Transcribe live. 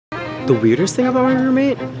The weirdest thing about my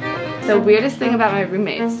roommate? The weirdest thing about my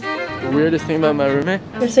roommates. The weirdest thing about my roommate?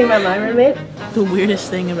 Weirdest thing about my roommate? The weirdest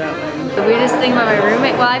thing about my roommate. The weirdest thing about my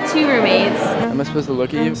roommate? Well, I have two roommates. Am I supposed to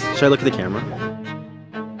look at you? Should I look at the camera?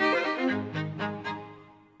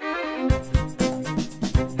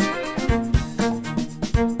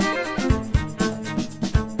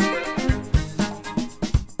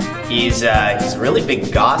 He's a really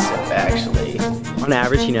big gossip, actually. On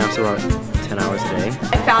average, he naps around 10 hours a day.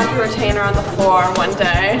 I found her retainer on the floor one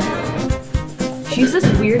day. She has this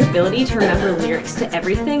weird ability to remember lyrics to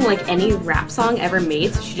everything, like any rap song ever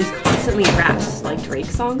made, so she just constantly raps like Drake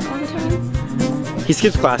songs all the time. He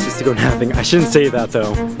skips classes to go napping. I shouldn't say that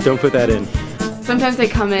though. Don't put that in. Sometimes they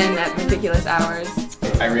come in at ridiculous hours.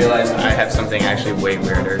 I realized I have something actually way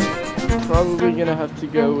weirder. Probably gonna have to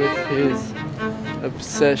go with his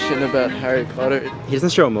obsession about Harry Potter. He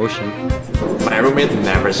doesn't show emotion. My roommate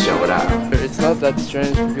never showed up. It's not that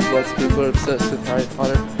strange because lots of people are obsessed with Harry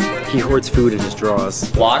Potter. He hoards food in his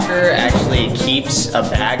drawers. Walker actually keeps a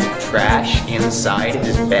bag of trash inside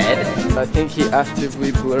his bed. I think he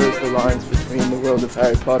actively blurs the lines between the world of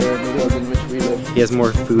Harry Potter and the world in which we live. He has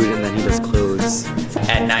more food than he does clothes.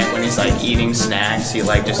 At night when he's like eating snacks, he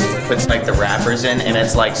like just puts like the wrappers in and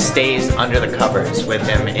it's like stays under the covers with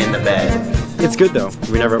him in the bed. It's good though.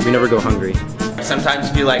 We never go hungry. Sometimes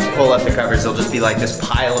if you like pull up the covers, there'll just be like this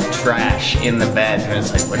pile of trash in the bed and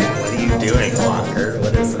it's like, what are you doing, Walker?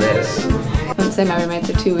 What is this? I wouldn't say my roommates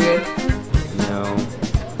are too weird. No,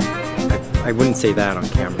 I wouldn't say that on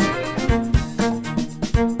camera.